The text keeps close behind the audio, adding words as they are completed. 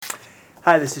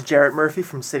Hi, this is Jarrett Murphy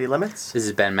from City Limits. This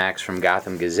is Ben Max from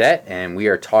Gotham Gazette, and we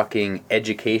are talking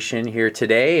education here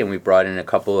today, and we brought in a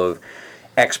couple of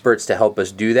experts to help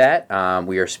us do that.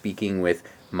 We are speaking with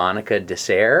Monica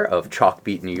Desare of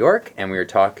Chalkbeat New York, and we are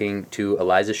talking to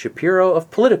Eliza Shapiro of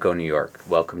Politico New York.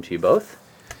 Welcome to you both.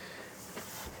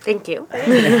 Thank you.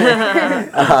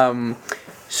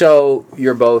 So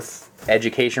you're both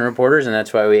education reporters, and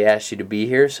that's why we asked you to be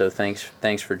here, so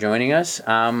thanks for joining us.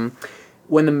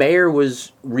 When the mayor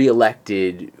was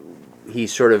reelected, he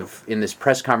sort of, in this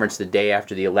press conference the day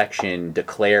after the election,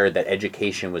 declared that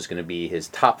education was going to be his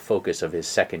top focus of his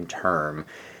second term.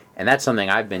 And that's something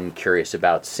I've been curious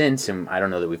about since, and I don't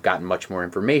know that we've gotten much more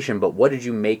information, but what did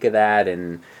you make of that,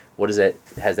 and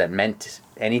has that meant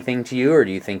anything to you, or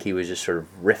do you think he was just sort of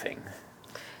riffing?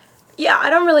 Yeah, I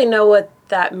don't really know what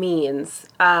that means.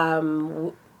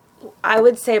 I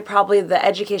would say probably the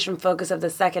education focus of the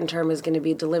second term is going to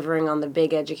be delivering on the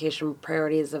big education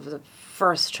priorities of the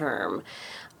first term.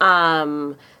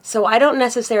 So I don't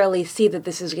necessarily see that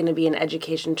this is going to be an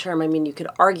education term. I mean, you could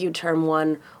argue term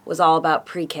one was all about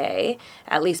pre-K,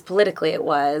 at least politically it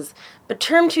was. But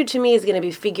term two to me is going to be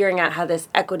figuring out how this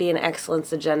equity and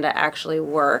excellence agenda actually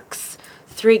works.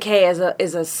 3K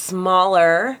is a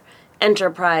smaller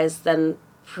enterprise than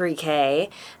pre-K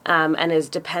and is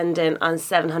dependent on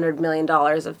 $700 million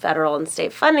of federal and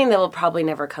state funding that will probably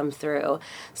never come through.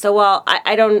 So while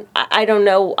I don't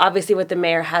know obviously what the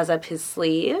mayor has up his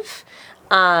sleeve,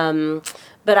 but I'm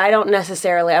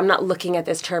not looking at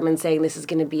this term and saying this is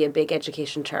going to be a big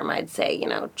education term. I'd say,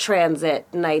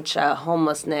 transit, NYCHA,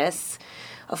 homelessness,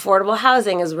 affordable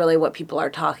housing is really what people are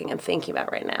talking and thinking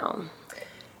about right now.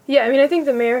 Yeah, I think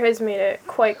the mayor has made it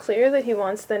quite clear that he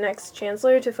wants the next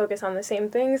chancellor to focus on the same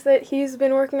things that he's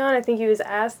been working on. I think he was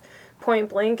asked point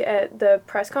blank at the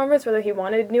press conference whether he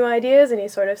wanted new ideas, and he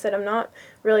sort of said, I'm not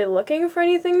really looking for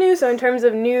anything new. So in terms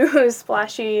of new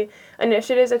splashy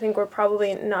initiatives, I think we're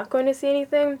probably not going to see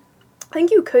anything. I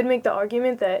think you could make the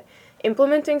argument that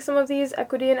implementing some of these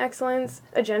equity and excellence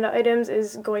agenda items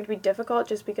is going to be difficult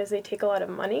just because they take a lot of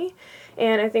money.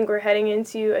 And I think we're heading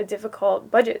into a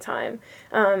difficult budget time.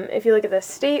 If you look at the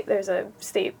state, there's a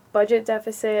state budget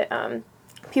deficit.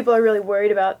 People are really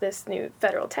worried about this new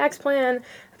federal tax plan.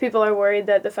 People are worried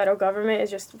that the federal government is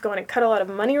just going to cut a lot of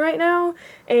money right now.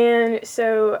 And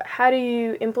so how do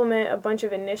you implement a bunch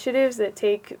of initiatives that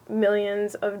take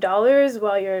millions of dollars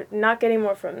while you're not getting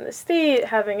more from the state,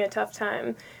 having a tough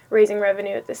time raising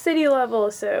revenue at the city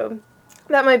level? So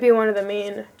that might be one of the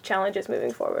main challenges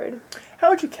moving forward. How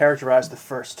would you characterize the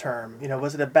first term?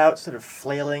 Was it about sort of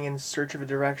flailing in search of a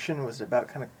direction? Was it about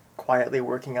kind of quietly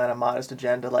working on a modest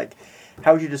agenda?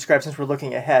 How would you describe, since we're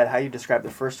looking ahead, how you describe the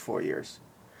first 4 years?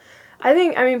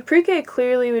 Pre-K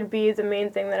clearly would be the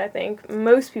main thing that I think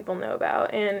most people know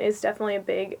about, and is definitely a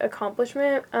big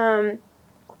accomplishment.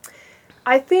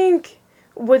 I think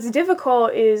what's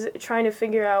difficult is trying to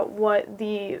figure out what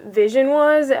the vision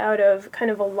was out of kind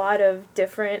of a lot of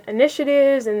different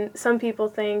initiatives, and some people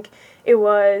think it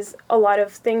was a lot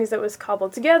of things that was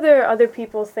cobbled together. Other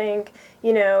people think,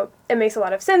 it makes a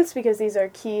lot of sense because these are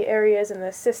key areas in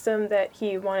the system that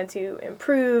he wanted to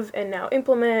improve and now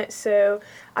implement. So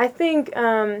I think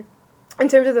in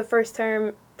terms of the first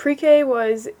term, pre-K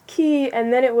was key,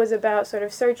 and then it was about sort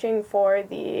of searching for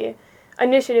the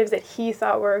initiatives that he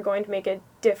thought were going to make a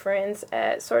difference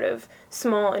at sort of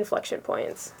small inflection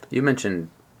points. You mentioned,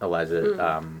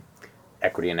 Eliza,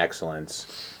 equity and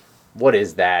excellence. What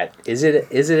is that? Is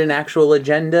it an actual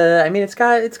agenda? It's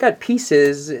got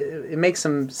pieces. It makes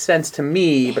some sense to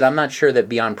me, but I'm not sure that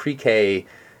beyond pre-K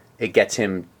it gets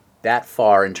him that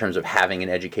far in terms of having an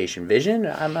education vision.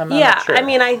 I'm not sure.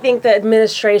 I think the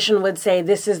administration would say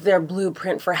this is their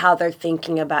blueprint for how they're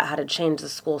thinking about how to change the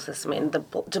school system. De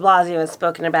Blasio has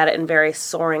spoken about it in very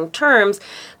soaring terms,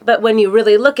 but when you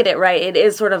really look at it, right, it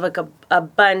is sort of like a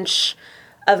bunch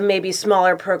of maybe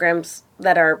smaller programs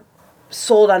that are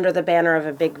sold under the banner of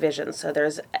a big vision. So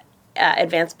there's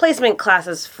advanced placement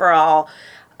classes for all,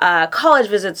 college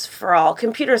visits for all,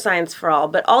 computer science for all,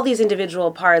 but all these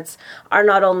individual parts are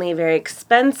not only very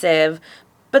expensive,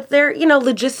 but they're,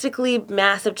 logistically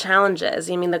massive challenges.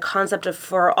 The concept of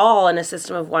for all in a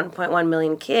system of 1.1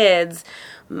 million kids,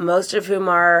 most of whom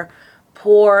are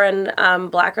poor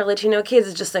and Black or Latino kids,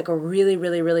 is just like a really,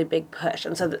 really, really big push.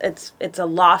 And so it's a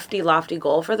lofty, lofty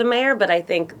goal for the mayor, but I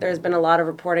think there's been a lot of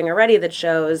reporting already that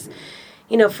shows,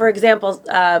 for example,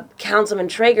 Councilman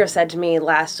Traeger said to me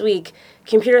last week,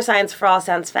 computer science for all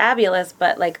sounds fabulous,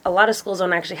 but a lot of schools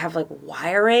don't actually have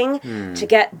wiring to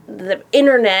get the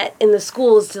internet in the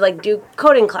schools to do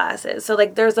coding classes. So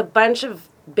there's a bunch of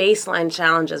baseline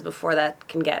challenges before that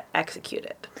can get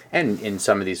executed. And in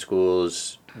some of these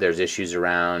schools, there's issues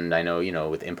around, I know,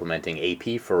 with implementing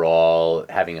AP for all,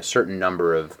 having a certain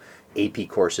number of AP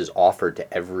courses offered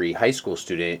to every high school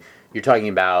student. You're talking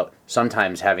about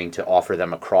sometimes having to offer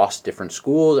them across different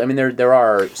schools. I mean, there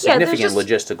are significant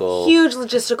logistical... huge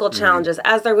logistical challenges,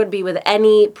 as there would be with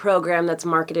any program that's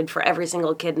marketed for every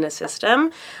single kid in a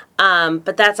system.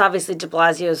 But that's obviously de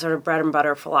Blasio's sort of bread and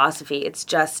butter philosophy. It's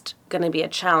just going to be a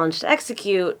challenge to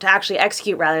actually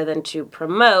execute rather than to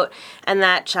promote, and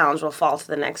that challenge will fall to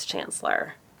the next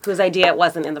chancellor, whose idea it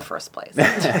wasn't in the first place.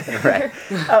 Right.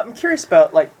 I'm curious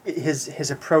about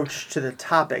his approach to the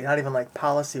topic, not even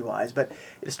policy-wise, but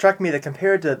it struck me that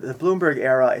compared to the Bloomberg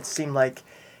era, it seemed like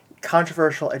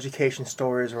controversial education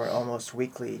stories were an almost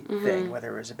weekly thing,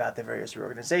 whether it was about the various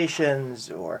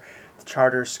reorganizations or the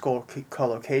charter school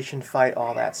co-location fight,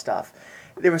 all that stuff.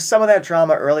 There was some of that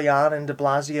drama early on in de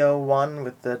Blasio 1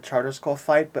 with the charter school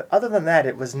fight, but other than that,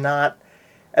 it was not...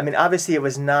 I mean, obviously it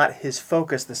was not his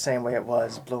focus the same way it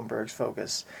was Bloomberg's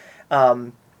focus.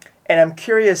 And I'm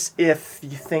curious if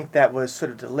you think that was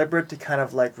sort of deliberate to kind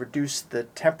of reduce the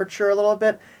temperature a little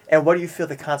bit, and what do you feel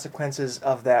the consequences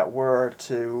of that were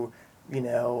to,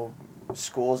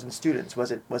 schools and students?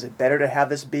 Was it better to have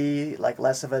this be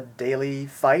less of a daily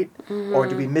fight, or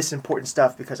did we miss important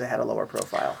stuff because it had a lower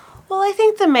profile? Well, I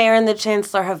think the mayor and the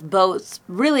chancellor have both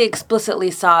really explicitly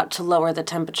sought to lower the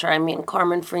temperature. I mean,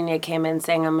 Carmen Frenier came in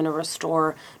saying, I'm going to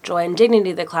restore joy and dignity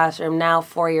to the classroom. Now,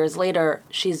 4 years later,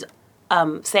 she's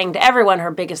saying to everyone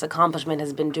her biggest accomplishment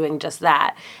has been doing just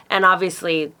that. And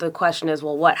obviously, the question is,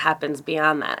 well, what happens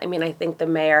beyond that? I mean, I think the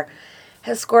mayor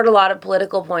has scored a lot of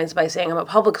political points by saying, I'm a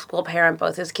public school parent.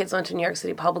 Both his kids went to New York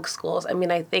City public schools. I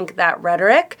mean, I think that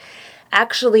rhetoric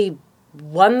actually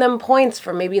won them points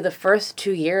for maybe the first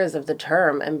 2 years of the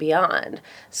term and beyond.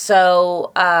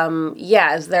 So,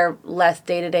 is there less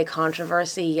day-to-day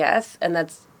controversy? Yes, and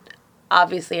that's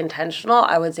obviously intentional.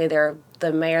 I would say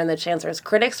the mayor and the chancellor's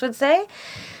critics would say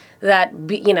that,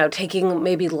 taking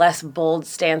maybe less bold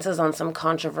stances on some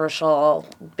controversial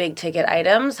big-ticket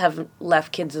items have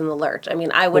left kids in the lurch. I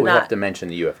mean, we have to mention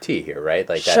the U of T here, right?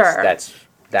 Sure.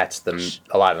 That's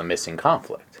a lot of the missing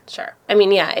conflict. Sure. I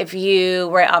mean,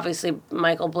 obviously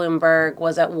Michael Bloomberg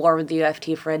was at war with the U of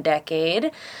T for a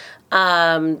decade.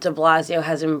 De Blasio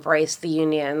has embraced the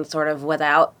union sort of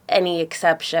without any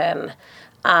exception.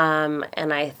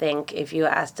 And I think if you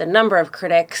asked a number of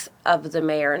critics of the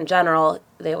mayor in general,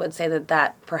 they would say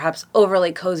that perhaps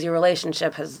overly cozy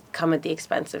relationship has come at the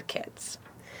expense of kids.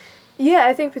 Yeah,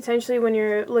 I think potentially when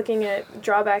you're looking at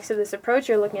drawbacks of this approach,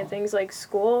 you're looking at things like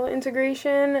school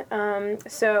integration.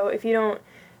 So if you don't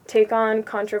take on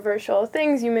controversial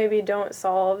things, you maybe don't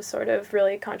solve sort of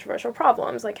really controversial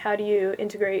problems. Like, how do you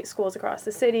integrate schools across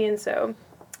the city? And so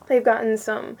they've gotten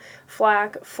some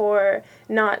flack for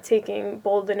not taking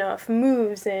bold enough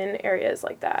moves in areas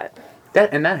like that.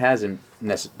 That hasn't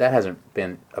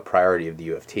been a priority of the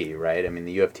U of T, right? I mean,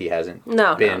 the U of T hasn't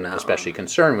been especially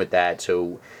concerned with that,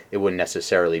 so it wouldn't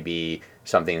necessarily be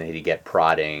something that he'd get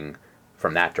prodding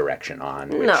from that direction on.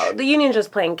 No, the union's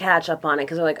just playing catch up on it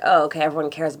because they're like, oh, okay, everyone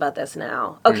cares about this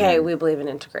now. Okay, we believe in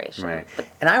integration. Right.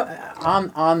 And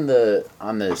on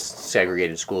the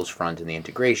segregated schools front and the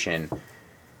integration,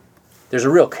 there's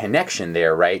a real connection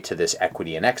there, right, to this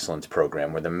equity and excellence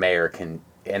program where the mayor can,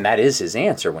 and that is his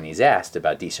answer when he's asked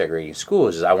about desegregating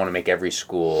schools, is I want to make every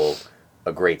school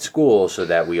a great school so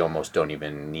that we almost don't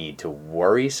even need to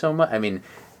worry so much. I mean,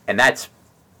 and that's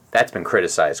been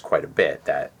criticized quite a bit,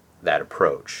 that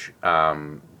approach.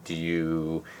 Do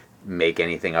you make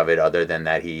anything of it other than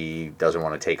that he doesn't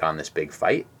want to take on this big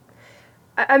fight?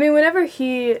 I mean, whenever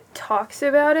he talks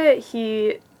about it,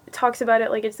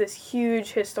 like it's this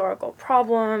huge historical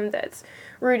problem that's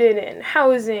rooted in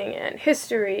housing and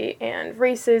history and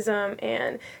racism,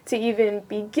 and to even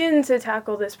begin to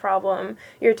tackle this problem,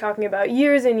 you're talking about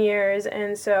years and years.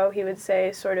 And so he would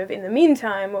say, sort of, in the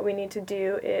meantime, what we need to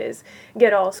do is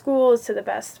get all schools to the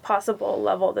best possible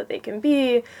level that they can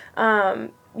be.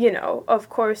 Of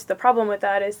course, the problem with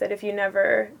that is that if you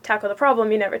never tackle the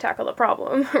problem, you never tackle the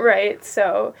problem, right?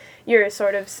 So you're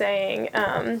sort of saying,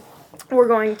 we're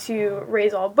going to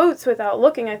raise all boats without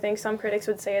looking, I think some critics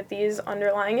would say, at these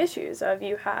underlying issues of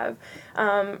you have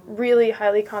really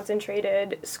highly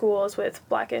concentrated schools with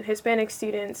Black and Hispanic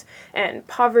students and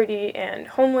poverty and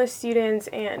homeless students.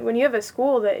 And when you have a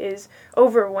school that is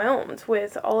overwhelmed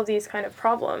with all of these kind of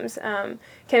problems, can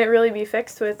it really be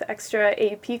fixed with extra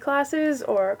AP classes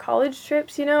or college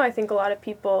trips? I think a lot of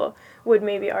people would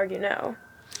maybe argue no.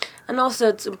 And also,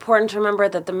 it's important to remember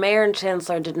that the mayor and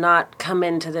chancellor did not come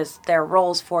into their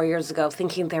roles 4 years ago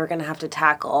thinking they were going to have to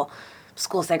tackle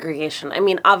school segregation. I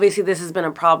mean, obviously this has been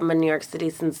a problem in New York City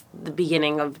since the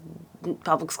beginning of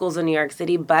public schools in New York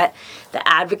City, but the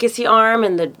advocacy arm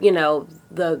and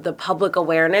the public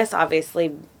awareness,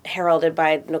 obviously heralded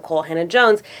by Nikole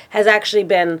Hannah-Jones, has actually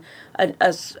been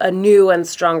a new and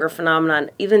stronger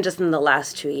phenomenon, even just in the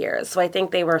last 2 years. So I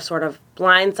think they were sort of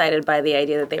blindsided by the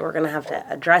idea that they were going to have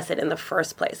to address it in the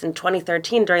first place. In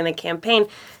 2013, during the campaign,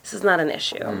 this is not an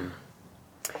issue.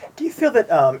 Do you feel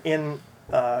that in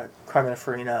Carmen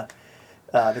Farina,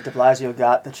 that de Blasio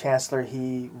got the chancellor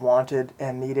he wanted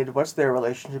and needed? What's their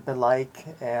relationship been like?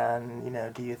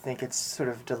 And, do you think it's sort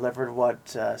of delivered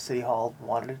what City Hall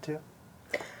wanted it to?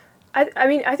 I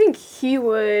mean, I think he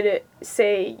would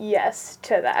say yes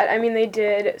to that. I mean, they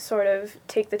did sort of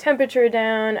take the temperature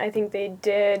down. I think they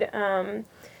did,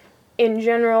 in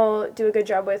general, do a good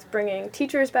job with bringing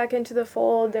teachers back into the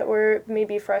fold that were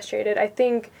maybe frustrated. I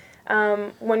think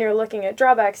when you're looking at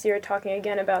drawbacks, you're talking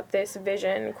again about this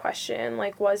vision question,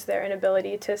 like, was there an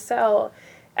ability to sell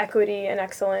equity and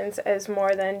excellence as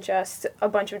more than just a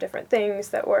bunch of different things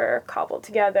that were cobbled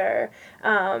together,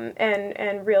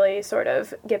 and really sort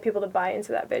of get people to buy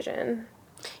into that vision?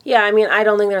 Yeah, I mean, I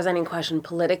don't think there's any question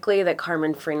politically that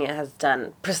Carmen Farina has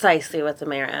done precisely what the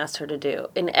mayor asked her to do.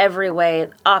 In every way,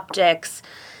 optics.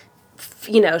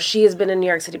 She has been in New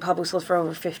York City public schools for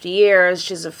over 50 years.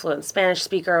 She's a fluent Spanish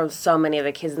speaker. So many of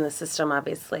the kids in the system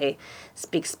obviously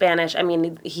speak Spanish. I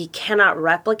mean, he cannot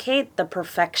replicate the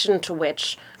perfection to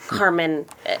which Carmen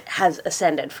has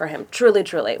ascended for him. Truly,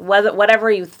 truly. Whatever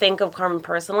you think of Carmen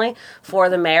personally, for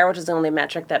the mayor, which is the only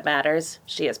metric that matters,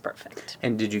 she is perfect.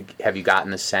 And have you gotten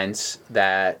the sense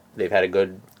that they've had a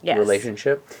good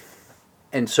relationship?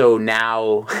 And so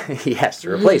now he has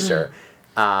to replace her.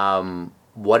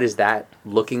 What is that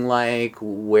looking like?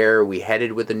 Where are we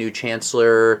headed with the new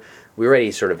chancellor? We already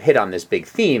sort of hit on this big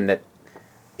theme that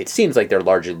it seems like they're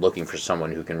largely looking for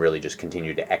someone who can really just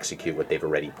continue to execute what they've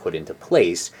already put into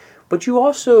place. But you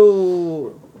also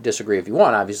disagree if you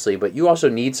want, obviously, but you also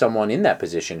need someone in that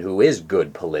position who is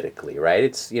good politically, right?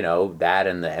 It's, that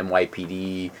and the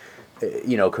NYPD,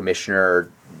 commissioner,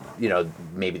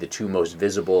 maybe the two most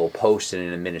visible posts in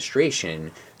an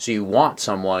administration. So you want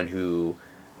someone who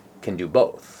can do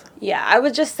both. Yeah, I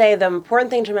would just say the important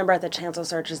thing to remember at the chancellor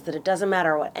search is that it doesn't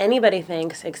matter what anybody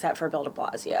thinks except for Bill de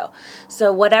Blasio.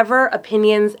 So whatever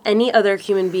opinions any other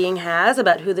human being has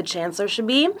about who the chancellor should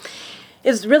be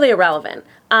is really irrelevant.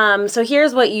 So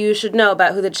here's what you should know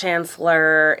about who the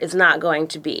chancellor is not going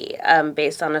to be,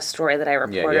 based on a story that I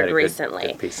reported recently.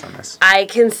 Good piece on this. I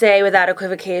can say without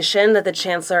equivocation that the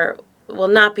chancellor will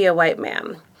not be a white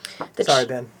man. Sorry,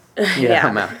 Ben.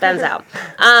 Yeah, Ben's out.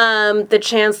 The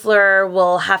chancellor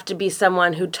will have to be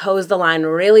someone who toes the line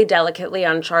really delicately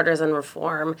on charters and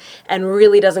reform and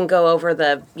really doesn't go over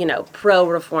the,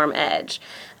 pro-reform edge,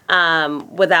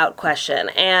 without question.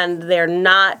 And they're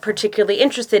not particularly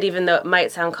interested, even though it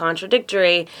might sound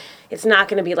contradictory. It's not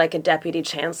going to be like a deputy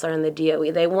chancellor in the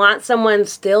DOE. They want someone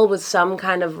still with some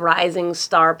kind of rising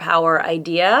star power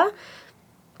idea,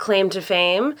 claim to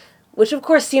fame, which, of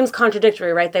course, seems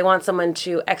contradictory, right? They want someone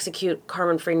to execute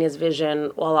Carmen Farina's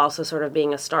vision while also sort of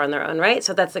being a star in their own right.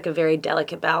 So that's like a very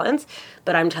delicate balance.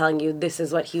 But I'm telling you, this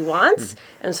is what he wants.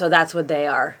 And so that's what they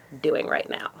are doing right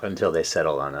now. Until they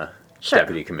settle on a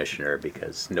deputy commissioner,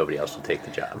 because nobody else will take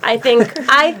the job. I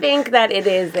think that it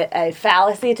is a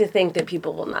fallacy to think that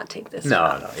people will not take this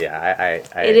job. No, yeah.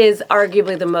 It is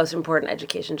arguably the most important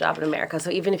education job in America. So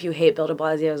even if you hate Bill de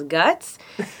Blasio's guts,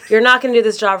 you're not going to do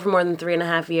this job for more than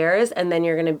 3.5 years, and then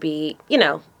you're going to be,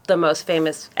 the most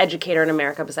famous educator in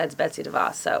America besides Betsy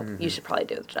DeVos. So you should probably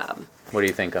do the job. What do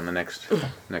you think on the next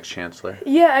chancellor?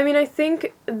 Yeah, I mean, I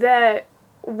think that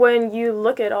when you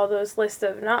look at all those lists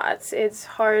of nots, it's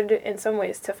hard in some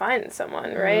ways to find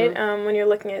someone, right? When you're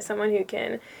looking at someone who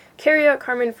can carry out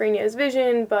Carmen Farina's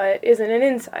vision but isn't an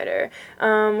insider.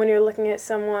 When you're looking at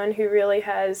someone who really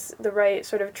has the right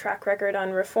sort of track record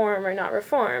on reform or not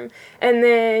reform. And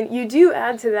then you do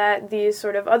add to that these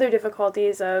sort of other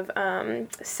difficulties of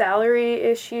salary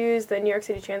issues. The New York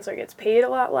City Chancellor gets paid a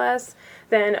lot less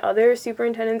than other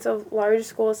superintendents of large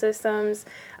school systems.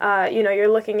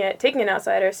 You're looking at taking an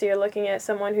outsider, so you're looking at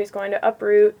someone who's going to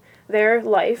uproot their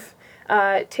life,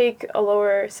 take a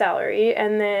lower salary,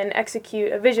 and then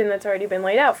execute a vision that's already been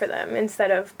laid out for them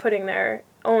instead of putting their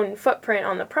own footprint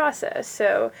on the process.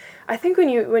 So I think when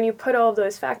you put all of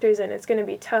those factors in, it's going to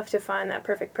be tough to find that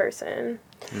perfect person.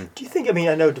 Do you think,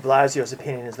 I know de Blasio's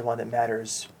opinion is the one that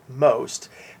matters most,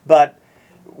 but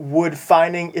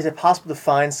is it possible to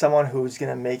find someone who's going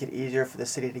to make it easier for the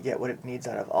city to get what it needs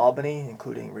out of Albany,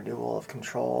 including renewal of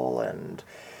control and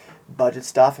budget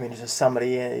stuff? I mean, is there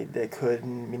somebody that could,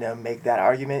 make that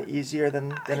argument easier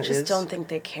than I it is? just don't think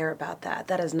they care about that.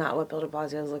 That is not what Bill de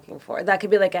Blasio is looking for. That could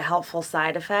be like a helpful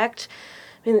side effect.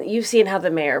 I mean, you've seen how the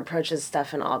mayor approaches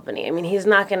stuff in Albany. I mean, he's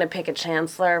not going to pick a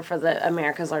chancellor for the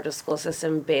America's largest school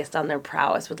system based on their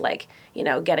prowess with,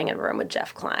 getting in a room with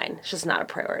Jeff Klein. It's just not a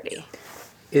priority.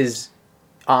 Is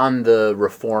on the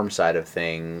reform side of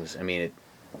things, I mean,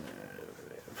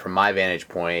 from my vantage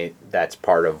point, that's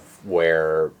part of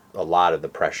where a lot of the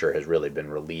pressure has really been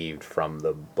relieved from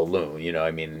the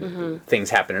balloon. Things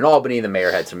happen in Albany. The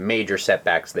mayor had some major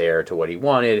setbacks there to what he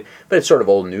wanted, but it's sort of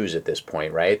old news at this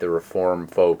point, right? The reform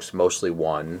folks mostly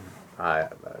won. I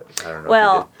don't know.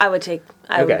 Well, I would take.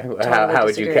 How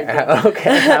would you?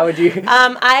 How would you?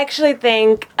 I actually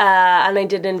think, and I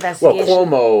did an investigation. Well,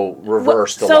 Cuomo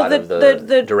reversed a lot of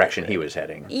the direction he was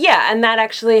heading. Yeah, and that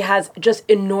actually has just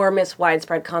enormous,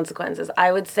 widespread consequences.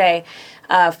 I would say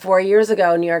 4 years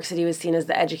ago, New York City was seen as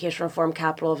the education reform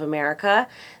capital of America.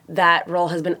 That role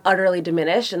has been utterly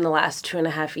diminished in the last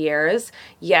 2.5 years.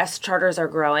 Yes, charters are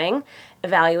growing.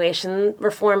 Evaluation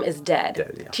reform is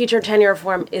dead. Yeah. Teacher tenure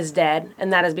reform is dead,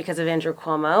 and that is because of Andrew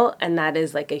Cuomo, and that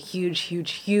is like a huge,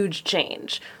 huge, huge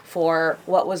change for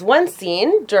what was once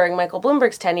seen during Michael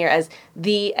Bloomberg's tenure as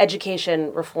the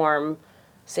education reform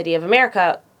city of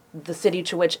America, the city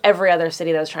to which every other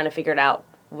city that was trying to figure it out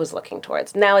was looking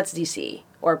towards. Now it's D.C.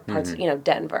 or parts,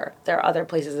 Denver. There are other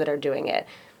places that are doing it.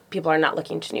 People are not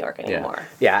looking to New York anymore.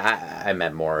 Yeah, I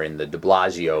meant more in the de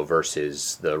Blasio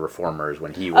versus the reformers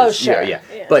when he was. Oh, sure. Yeah.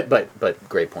 But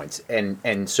great points.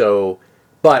 And so,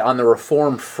 but on the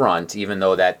reform front, even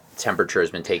though that temperature has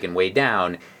been taken way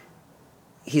down,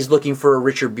 he's looking for a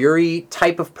Richard Bury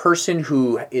type of person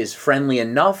who is friendly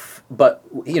enough, but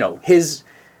his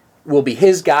will be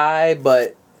his guy.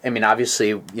 But I mean,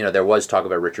 obviously, there was talk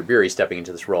about Richard Bury stepping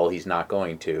into this role. He's not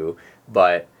going to,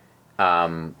 but.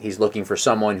 He's looking for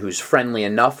someone who's friendly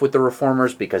enough with the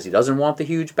reformers because he doesn't want the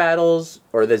huge battles,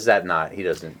 or is that not? He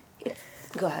doesn't.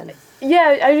 Go ahead.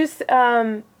 Yeah, I just,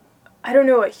 I don't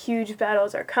know what huge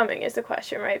battles are coming is the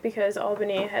question, right? Because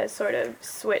Albany has sort of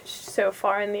switched so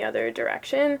far in the other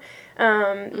direction.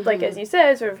 Like, as you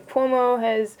said, sort of Cuomo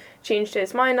has changed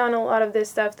his mind on a lot of this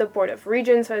stuff. The Board of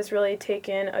Regents has really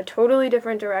taken a totally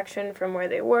different direction from where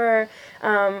they were.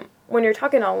 When you're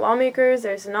talking to lawmakers,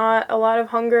 there's not a lot of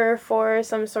hunger for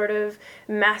some sort of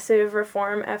massive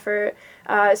reform effort.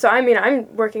 So, I mean,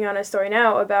 I'm working on a story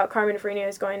now about Carmen Farina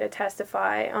is going to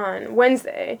testify on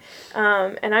Wednesday.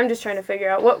 And I'm just trying to figure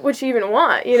out what would she even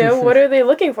want? What are they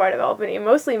looking for out of Albany?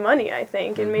 Mostly money, I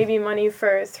think, and maybe money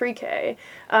for 3K.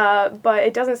 But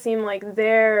it doesn't seem like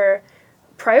their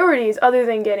priorities, other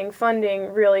than getting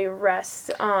funding, really rests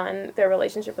on their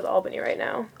relationship with Albany right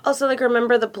now. Also,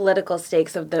 remember the political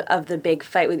stakes of the big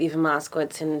fight with Eva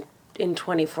Moskowitz in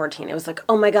 2014. It was like,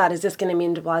 oh my God, is this going to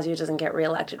mean de Blasio doesn't get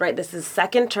reelected, right? This is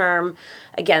second term,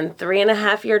 again,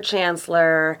 3.5-year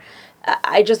chancellor.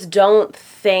 I just don't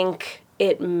think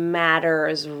it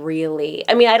matters, really.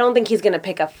 I mean, I don't think he's going to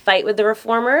pick a fight with the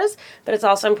reformers, but it's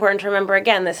also important to remember,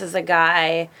 again, this is a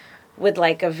guy with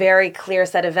a very clear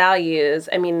set of values.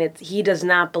 I mean, he does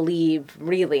not believe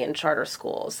really in charter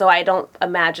schools. So I don't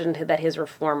imagine that his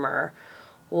reformer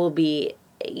will be,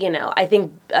 I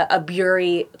think a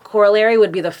Bury corollary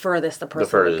would be the furthest the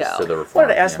person would go. To the reform. I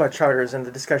wanted to ask about charters and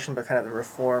the discussion about kind of the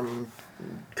reform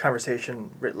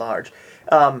conversation writ large.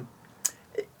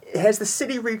 Has the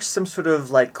city reached some sort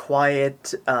of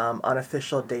quiet,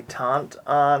 unofficial détente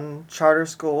on charter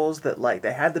schools that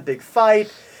they had the big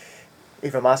fight?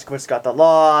 Eva Moskowitz got the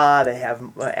law, they have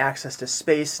access to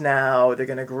space now, they're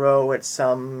going to grow at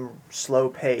some slow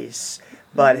pace.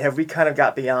 But have we kind of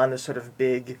got beyond the sort of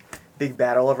big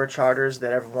battle over charters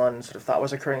that everyone sort of thought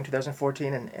was occurring in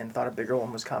 2014 and thought a bigger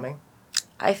one was coming?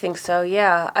 I think so,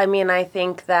 yeah. I mean, I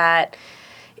think that,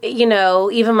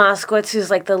 Eva Moskowitz, who's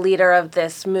the leader of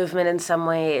this movement in some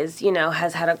ways,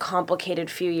 has had a complicated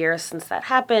few years since that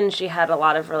happened. She had a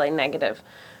lot of really negative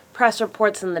press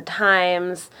reports in the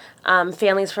Times,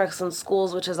 Families for Excellent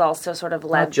Schools, which has also sort of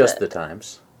led not just the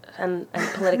Times. And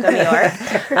Politico New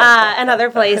York and other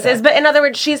places. But in other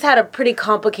words, she's had a pretty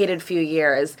complicated few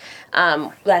years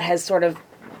that has sort of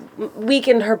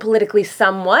weakened her politically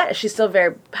somewhat. She's still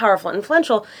very powerful and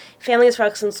influential. Families for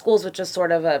Excellent Schools, which is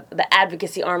sort of the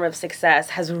advocacy arm of Success,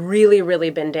 has really, really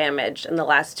been damaged in the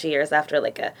last 2 years after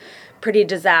a pretty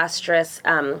disastrous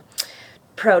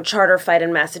pro-charter fight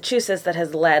in Massachusetts that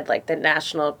has led the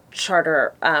national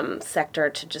charter sector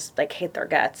to just hate their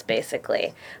guts,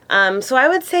 basically. So I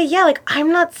would say, yeah, I'm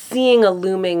not seeing a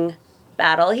looming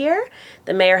battle here.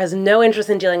 The mayor has no interest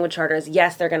in dealing with charters.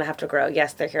 Yes, they're going to have to grow.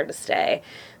 Yes, they're here to stay.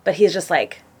 But he's just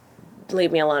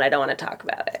leave me alone. I don't want to talk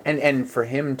about it. And for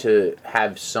him to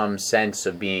have some sense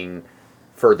of being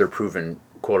further proven,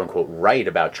 quote unquote, right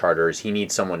about charters, he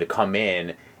needs someone to come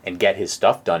in and get his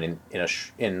stuff done in the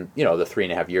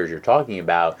 3.5 years you're talking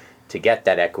about, to get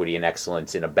that equity and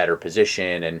excellence in a better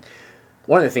position. And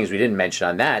one of the things we didn't mention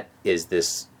on that is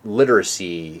this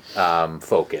literacy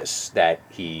focus that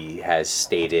he has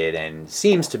stated, and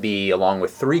seems to be, along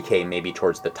with 3K, maybe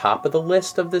towards the top of the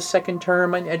list of the second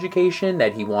term in education,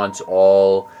 that he wants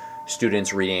all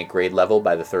students reading at grade level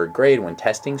by the 3rd grade when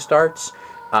testing starts.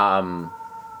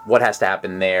 What has to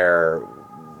happen there?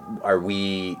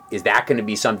 Is that going to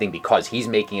be something, because he's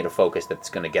making it a focus, that's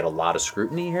going to get a lot of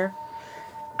scrutiny here?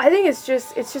 I think it's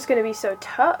just going to be so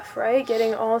tough, right?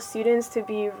 Getting all students to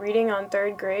be reading on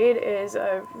 3rd grade is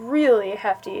a really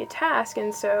hefty task,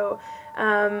 and so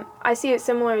I see it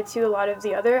similar to a lot of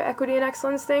the other equity and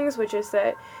excellence things, which is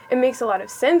that it makes a lot of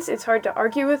sense. It's hard to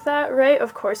argue with that, right?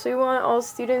 Of course we want all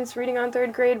students reading on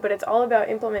 3rd grade, but it's all about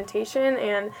implementation,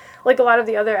 and like a lot of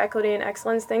the other equity and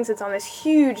excellence things, it's on this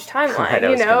huge timeline,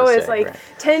 it's like right.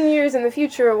 10 years in the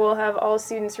future we'll have all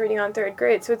students reading on 3rd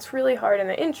grade, so it's really hard in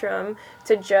the interim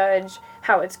to judge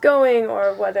how it's going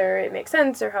or whether it makes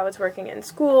sense or how it's working in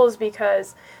schools,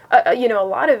 because a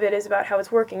lot of it is about how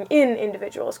it's working in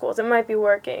individual schools. It might be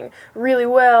working really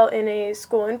well in a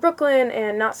school in Brooklyn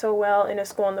and not so well in a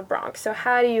school in the Bronx. So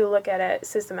how do you look at it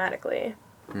systematically?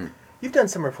 You've done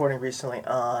some reporting recently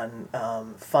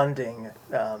on funding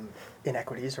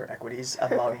inequities or equities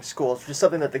among schools, which is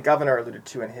something that the governor alluded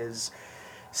to in his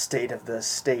State of the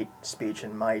State speech,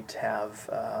 and might have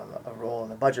a role in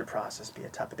the budget process, be a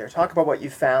topic there. Talk about what you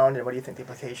found and what do you think the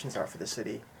implications are for the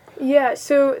city? Yeah,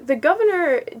 so the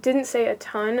governor didn't say a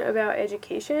ton about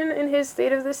education in his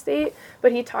State of the State,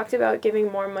 but he talked about giving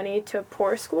more money to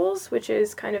poor schools, which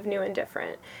is kind of new and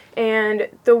different. And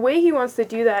the way he wants to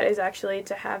do that is actually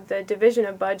to have the Division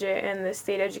of Budget and the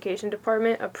State Education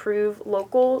Department approve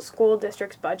local school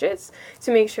districts' budgets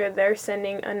to make sure they're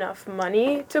sending enough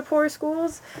money to poor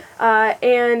schools.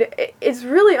 And it's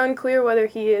really unclear whether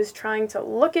he is trying to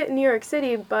look at New York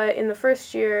City, but in the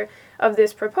first year of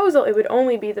this proposal, it would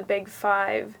only be the big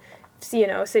 5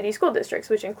 city school districts,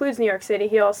 which includes New York City.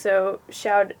 He also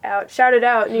shouted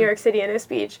out New York City in his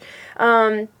speech.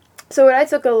 So what I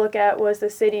took a look at was the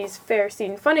city's Fair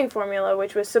Student Funding Formula,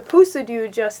 which was supposed to do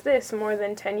just this more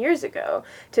than 10 years ago,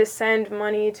 to send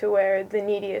money to where the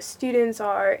neediest students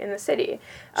are in the city.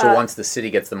 So once the city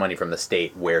gets the money from the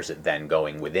state, where's it then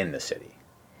going within the city?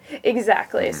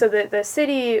 Exactly. Mm-hmm. So the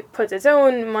city puts its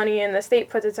own money in, the state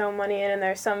puts its own money in, and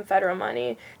there's some federal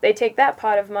money. They take that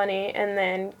pot of money and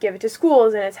then give it to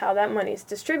schools, and it's how that money is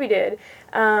distributed.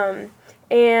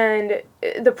 And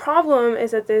the problem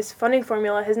is that this funding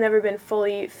formula has never been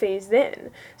fully phased in.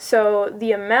 So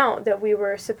the amount that we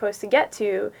were supposed to get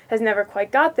to has never quite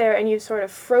got there, and you've sort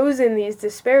of frozen these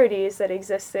disparities that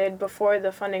existed before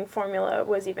the funding formula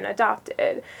was even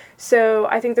adopted. So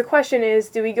I think the question is,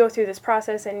 do we go through this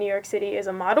process, and New York City is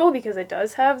a model because it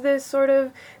does have this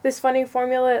funding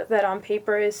formula that on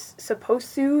paper is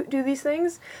supposed to do these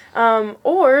things?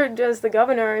 Or does the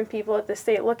governor and people at the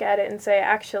state look at it and say,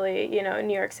 actually,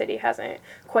 New York City hasn't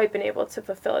quite been able to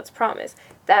fulfill its promise?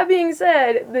 That being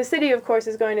said, the city, of course,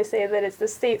 is going to say that it's the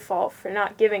state's fault for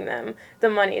not giving them the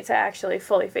money to actually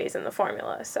fully phase in the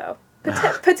formula. So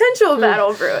potential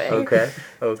battle brewing.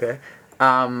 Okay.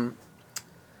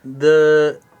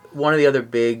 One of the other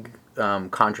big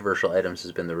controversial items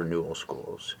has been the renewal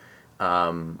schools.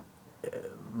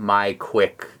 My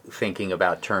quick thinking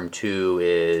about term 2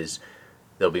 is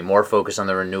there'll be more focus on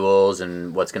the renewals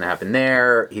and what's going to happen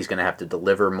there. He's going to have to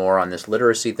deliver more on this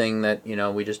literacy thing that,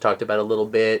 we just talked about a little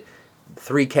bit.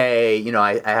 3K,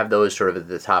 I have those sort of at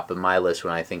the top of my list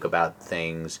when I think about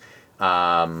things.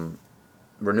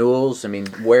 Renewals,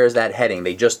 where's that heading?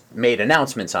 They just made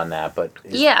announcements on that, but...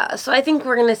 Yeah, so I think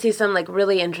we're going to see some,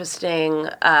 really interesting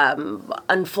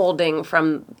unfolding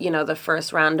from, the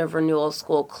first round of renewal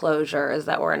school closures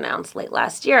that were announced late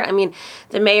last year.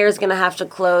 The mayor's going to have to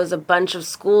close a bunch of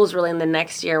schools really in the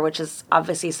next year, which is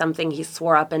obviously something he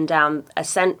swore up and down,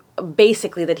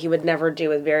 basically that he would never do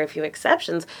with very few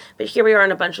exceptions. But here we are,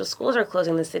 and a bunch of schools are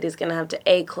closing. The city's going to have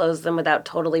to, close them without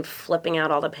totally flipping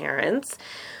out all the parents,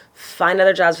 find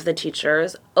other jobs for the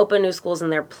teachers, open new schools in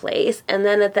their place, and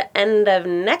then at the end of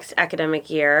next academic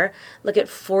year, look at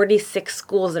 46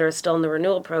 schools that are still in the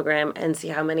renewal program and see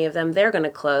how many of them they're going to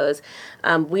close.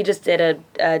 We just did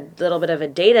a little bit of a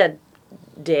data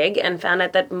dig and found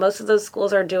out that most of those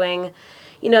schools are doing,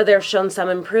 they've shown some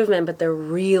improvement, but they're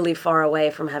really far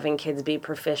away from having kids be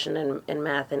proficient in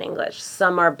math and English.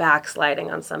 Some are backsliding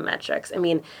on some metrics.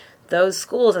 Those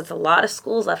schools, it's a lot of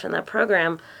schools left in that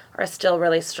program, are still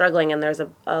really struggling, and there's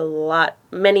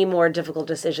many more difficult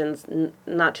decisions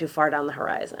not too far down the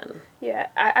horizon. Yeah,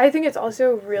 I think it's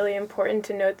also really important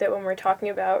to note that when we're talking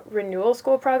about renewal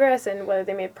school progress and whether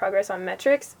they made progress on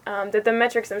metrics, that the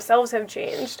metrics themselves have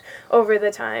changed over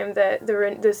the time that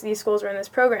these schools were in this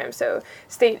program. So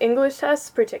state English tests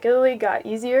particularly got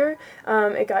easier.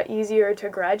 It got easier to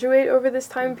graduate over this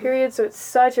time period, so it's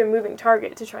such a moving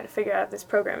target to try to figure out if this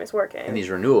program is working. And these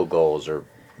renewal goals are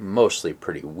mostly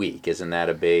pretty weak. Isn't that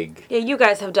a big... Yeah, you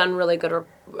guys have done really good...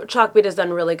 Chalkbeat has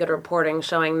done really good reporting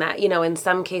showing that, in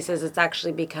some cases it's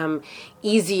actually become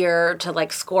easier to,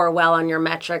 score well on your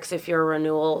metrics if you're a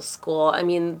renewal school. I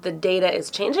mean, the data is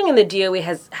changing, and the DOE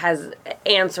has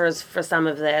answers for some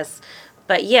of this.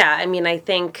 But, yeah, I mean, I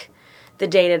think the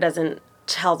data doesn't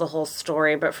tell the whole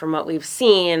story, but from what we've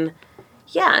seen...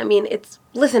 Yeah, I mean, it's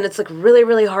really,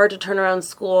 really hard to turn around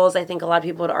schools. I think a lot of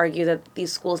people would argue that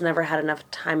these schools never had enough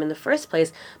time in the first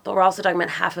place, but we're also talking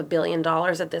about $500 million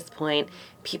at this point.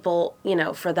 People,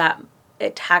 for that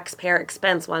taxpayer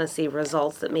expense want to see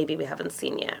results that maybe we haven't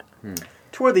seen yet.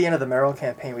 Toward the end of the Merrill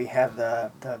campaign, we have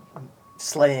the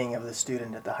slaying of the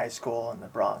student at the high school in the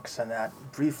Bronx, and that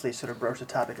briefly sort of broached the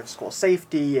topic of school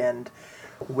safety and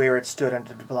where it stood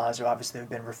under de Blasio. Obviously, there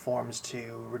have been reforms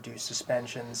to reduce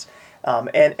suspensions.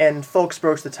 And folks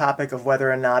broached the topic of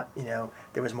whether or not,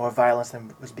 there was more violence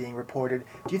than was being reported.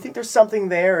 Do you think there's something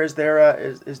there? Is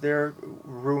there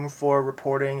room for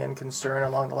reporting and concern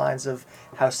along the lines of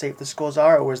how safe the schools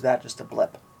are, or was that just a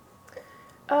blip?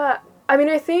 I mean,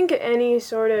 I think any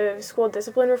sort of school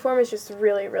discipline reform is just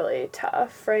really, really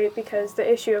tough, right? Because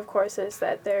the issue, of course, is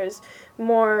that there's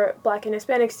more Black and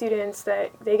Hispanic students,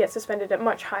 that they get suspended at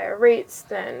much higher rates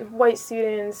than white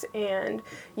students, and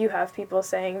you have people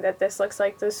saying that this looks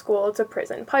like the school to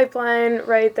prison pipeline,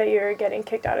 right? That you're getting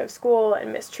kicked out of school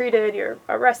and mistreated, you're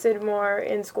arrested more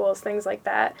in schools, things like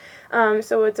that.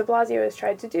 So what de Blasio has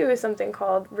tried to do is something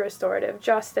called restorative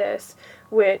justice,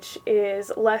 which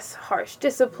is less harsh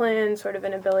discipline, sort of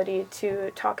an ability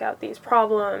to talk out these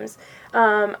problems.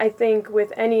 I think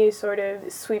with any sort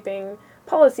of sweeping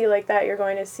policy like that, you're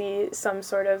going to see some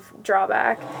sort of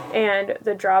drawback, and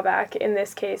the drawback in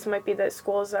this case might be that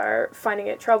schools are finding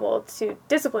it trouble to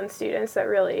discipline students that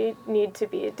really need to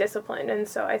be disciplined. And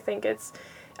so I think it's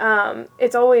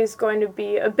always going to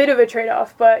be a bit of a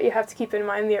trade-off, but you have to keep in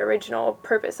mind the original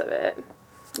purpose of it.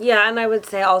 Yeah, and I would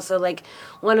say also,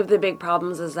 one of the big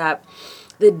problems is that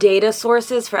the data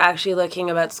sources for actually looking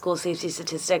about school safety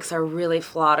statistics are really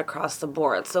flawed across the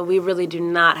board. So we really do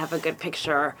not have a good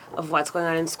picture of what's going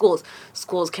on in schools.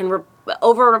 Schools can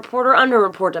over-report or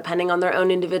under-report depending on their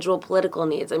own individual political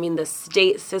needs. I mean, the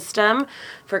state system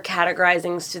for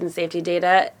categorizing student safety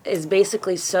data is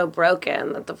basically so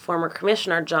broken that the former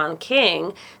commissioner, John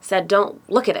King, said, don't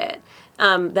look at it.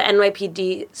 The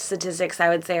NYPD statistics, I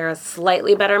would say, are a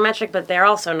slightly better metric, but they're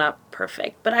also not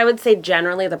perfect. But I would say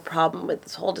generally the problem with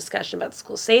this whole discussion about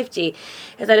school safety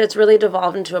is that it's really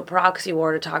devolved into a proxy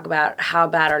war to talk about how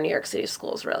bad are New York City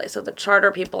schools really. So the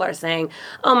charter people are saying,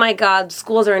 oh my God,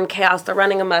 schools are in chaos, they're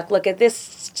running amok, look at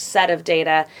this set of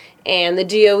data. And the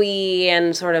DOE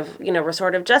and sort of,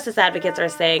 restorative justice advocates are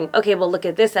saying, okay, well, look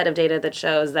at this set of data that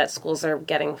shows that schools are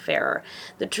getting fairer.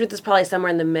 The truth is probably somewhere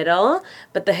in the middle,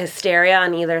 but the hysteria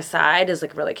on either side is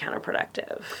really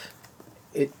counterproductive.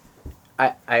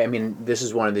 I mean, this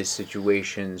is one of these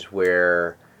situations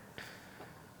where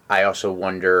I also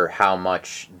wonder how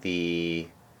much the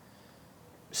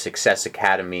Success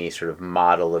Academy sort of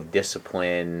model of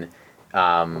discipline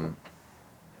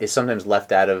is sometimes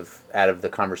left out of the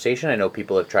conversation. I know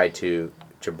people have tried to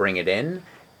bring it in,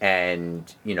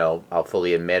 and I'll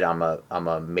fully admit I'm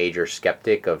a major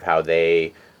skeptic of how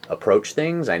they approach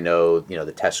things. I know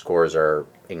the test scores are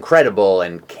incredible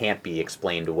and can't be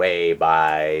explained away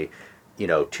by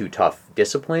too tough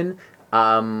discipline.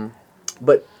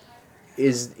 But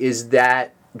is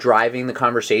that driving the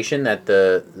conversation that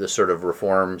the sort of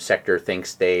reform sector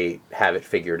thinks they have it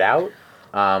figured out,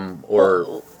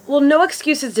 or? Well, no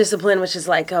excuses discipline, which is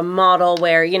a model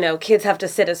where, kids have to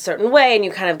sit a certain way and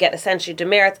you kind of get essentially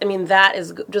demerits. I mean, that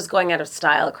is just going out of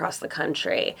style across the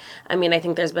country. I mean, I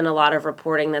think there's been a lot of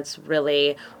reporting that's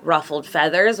really ruffled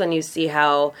feathers when you see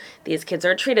how these kids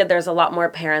are treated. There's a lot more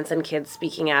parents and kids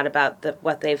speaking out about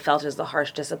what they felt is the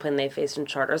harsh discipline they faced in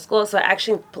charter schools. So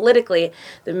actually, politically,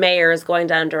 the mayor is going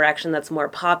down a direction that's more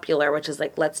popular, which is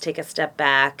let's take a step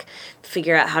back,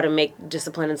 figure out how to make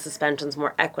discipline and suspensions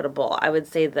more equitable. I would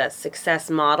say the success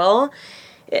model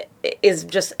it's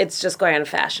just going out of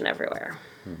fashion everywhere.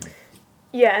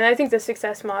 Yeah, and I think the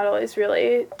success model is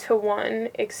really to one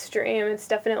extreme. It's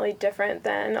definitely different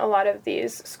than a lot of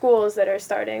these schools that are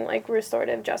starting like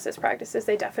restorative justice practices.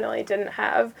 They definitely didn't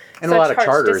have And such a lot of harsh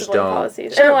charters discipline don't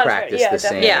policies. And a lot practice of the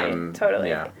definitely. same. Yeah, totally.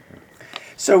 Yeah.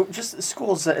 So, just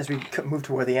schools, as we move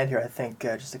toward the end here, I think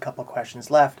just a couple of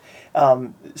questions left.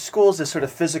 Schools as sort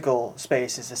of physical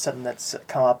spaces is something that's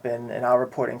come up in our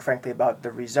reporting, frankly, about the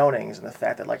rezonings and the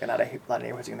fact that like not a lot of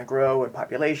neighborhoods are going to grow in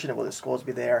population, and will the schools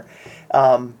be there?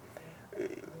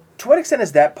 To what extent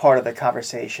is that part of the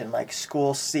conversation, like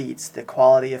school seats, the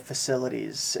quality of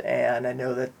facilities? And I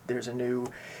know that there's a new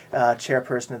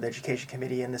chairperson of the education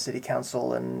committee in the city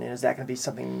council, and is that going to be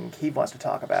something he wants to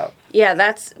talk about? Yeah,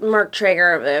 that's Mark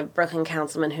Traeger, the Brooklyn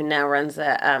councilman who now runs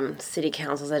the city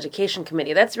council's education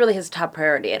committee. That's really his top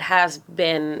priority. It has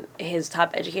been his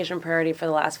top education priority for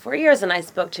the last 4 years, and I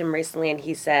spoke to him recently, and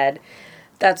he said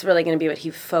that's really going to be what he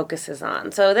focuses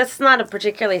on. So that's not a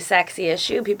particularly sexy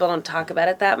issue. People don't talk about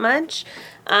it that much.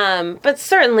 But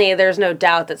certainly there's no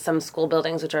doubt that some school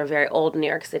buildings, which are very old in New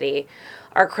York City,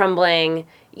 are crumbling.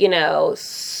 You know,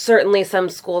 certainly some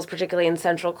schools, particularly in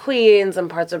central Queens and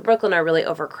parts of Brooklyn, are really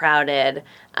overcrowded.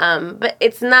 But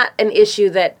it's not an issue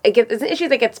it's an issue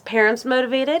that gets parents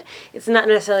motivated. It's not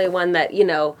necessarily one that, you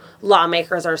know,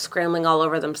 lawmakers are scrambling all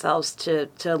over themselves to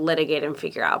litigate and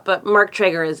figure out. But Mark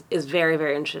Traeger is very,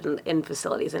 very interested in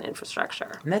facilities and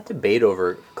infrastructure. And that debate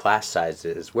over class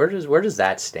sizes, where does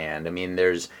that stand? I mean,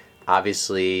 there's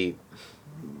obviously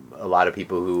a lot of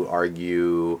people who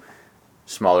argue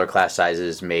smaller class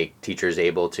sizes make teachers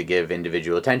able to give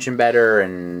individual attention better,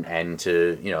 and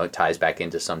to, you know, it ties back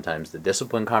into sometimes the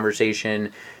discipline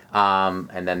conversation.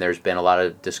 And then there's been a lot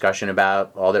of discussion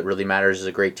about all that really matters is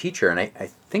a great teacher. And I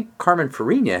think Carmen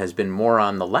Farina has been more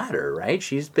on the latter, right?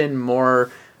 She's been more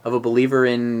of a believer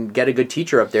in get a good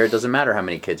teacher up there. It doesn't matter how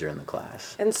many kids are in the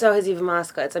class. And so has Eva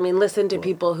Moskowitz. I mean, listen to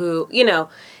people who, you know,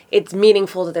 it's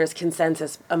meaningful that there's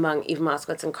consensus among Eva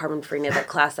Moskowitz and Carmen Farina that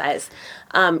class size.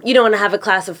 You don't want to have a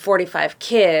class of 45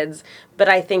 kids, but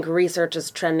I think research is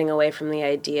trending away from the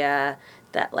idea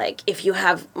that, like, if you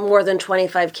have more than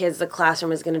 25 kids, the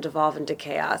classroom is going to devolve into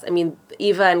chaos. I mean,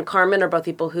 Eva and Carmen are both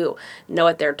people who know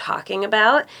what they're talking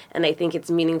about, and I think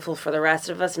it's meaningful for the rest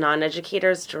of us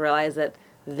non-educators to realize that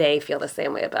they feel the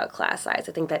same way about class size.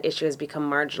 I think that issue has become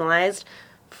marginalized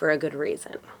for a good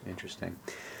reason. Interesting.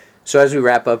 So as we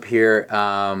wrap up here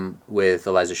with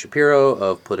Eliza Shapiro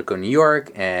of Politico New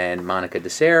York and Monica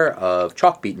Desser of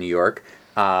Chalkbeat New York,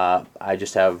 I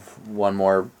just have one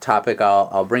more topic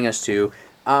I'll bring us to.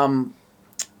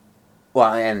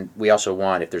 Well, and we also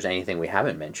want, if there's anything we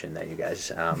haven't mentioned that you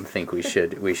guys think we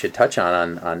should touch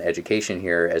on education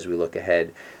here as we look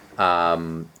ahead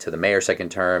to the mayor's second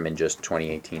term and just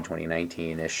 2018,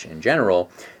 2019-ish in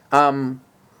general.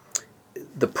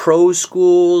 The pro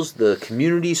schools, the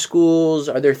community schools,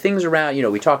 are there things around, you know,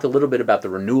 we talked a little bit about the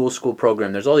renewal school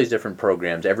program. There's all these different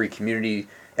programs. Every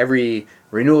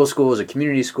renewal school is a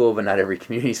community school, but not every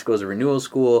community school is a renewal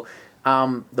school.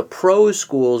 The pro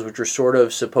schools, which are sort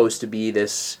of supposed to be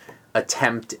this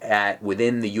attempt at,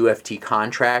 within the UFT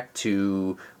contract,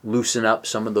 to loosen up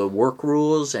some of the work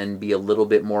rules and be a little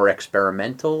bit more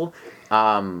experimental.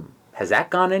 Has that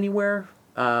gone anywhere?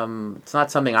 It's not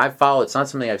something I've followed. It's not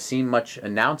something I've seen much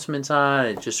announcements on.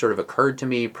 It just sort of occurred to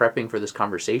me prepping for this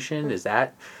conversation. Is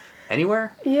that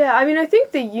anywhere? Yeah, I mean, I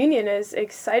think the union is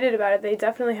excited about it. They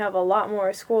definitely have a lot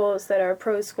more schools that are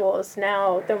pro schools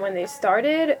now than when they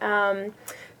started.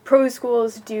 Pro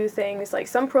schools do things like,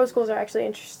 some pro schools are actually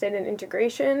interested in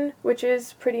integration, which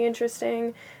is pretty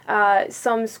interesting.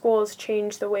 Some schools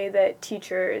change the way that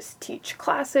teachers teach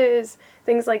classes,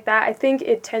 things like that. I think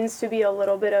it tends to be a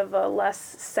little bit of a less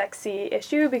sexy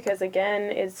issue because,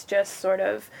 again, it's just sort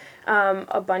of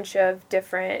a bunch of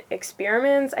different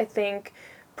experiments. I think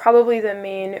probably the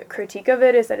main critique of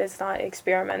it is that it's not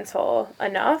experimental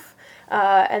enough,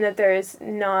 and that there's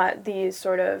not these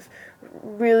sort of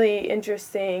really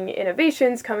interesting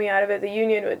innovations coming out of it. The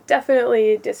union would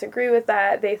definitely disagree with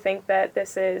that. They think that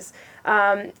this is,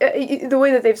 the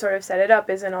way that they've sort of set it up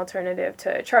is an alternative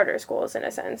to charter schools in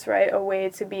a sense, right? A way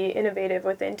to be innovative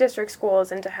within district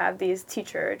schools and to have these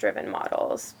teacher-driven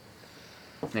models.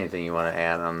 Anything you want to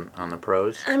add on the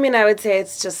pros? I mean, I would say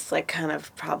it's just like kind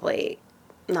of probably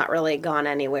not really gone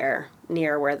anywhere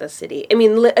near where the city. I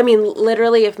mean,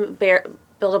 literally, if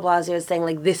Bill de Blasio is saying,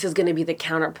 like, this is going to be the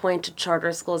counterpoint to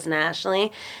charter schools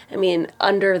nationally, I mean,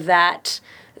 under that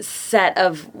set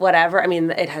of whatever, I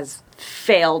mean, it has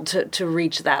failed to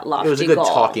reach that lofty goal. It was a good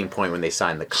talking point when they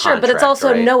signed the contract. Sure, but it's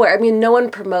also right? nowhere. I mean, no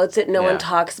one promotes it. No one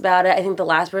talks about it. I think the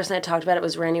last person I talked about it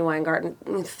was Randy Weingarten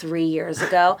 3 years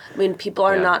ago. I mean, people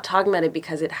are not talking about it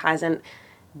because it hasn't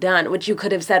done, which you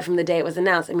could have said from the day it was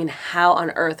announced. I mean, how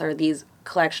on earth are these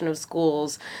collection of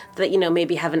schools that, you know,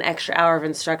 maybe have an extra hour of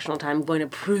instructional time going to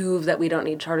prove that we don't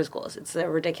need charter schools? It's a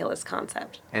ridiculous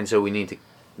concept. And so we need to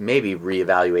maybe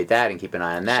reevaluate that and keep an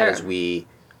eye on that Sure. as we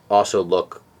also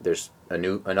look. There's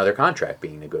another contract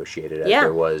being negotiated, as Yeah.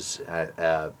 there was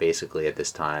basically at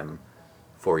this time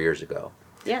 4 years ago.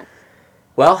 Yeah.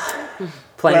 Well,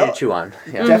 plenty Well, to chew on.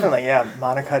 Yeah. Definitely, yeah.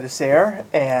 Monica DeSayer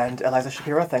and Eliza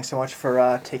Shapiro, thanks so much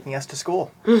for taking us to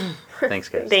school. Thanks,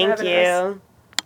 guys. Thank having us. you.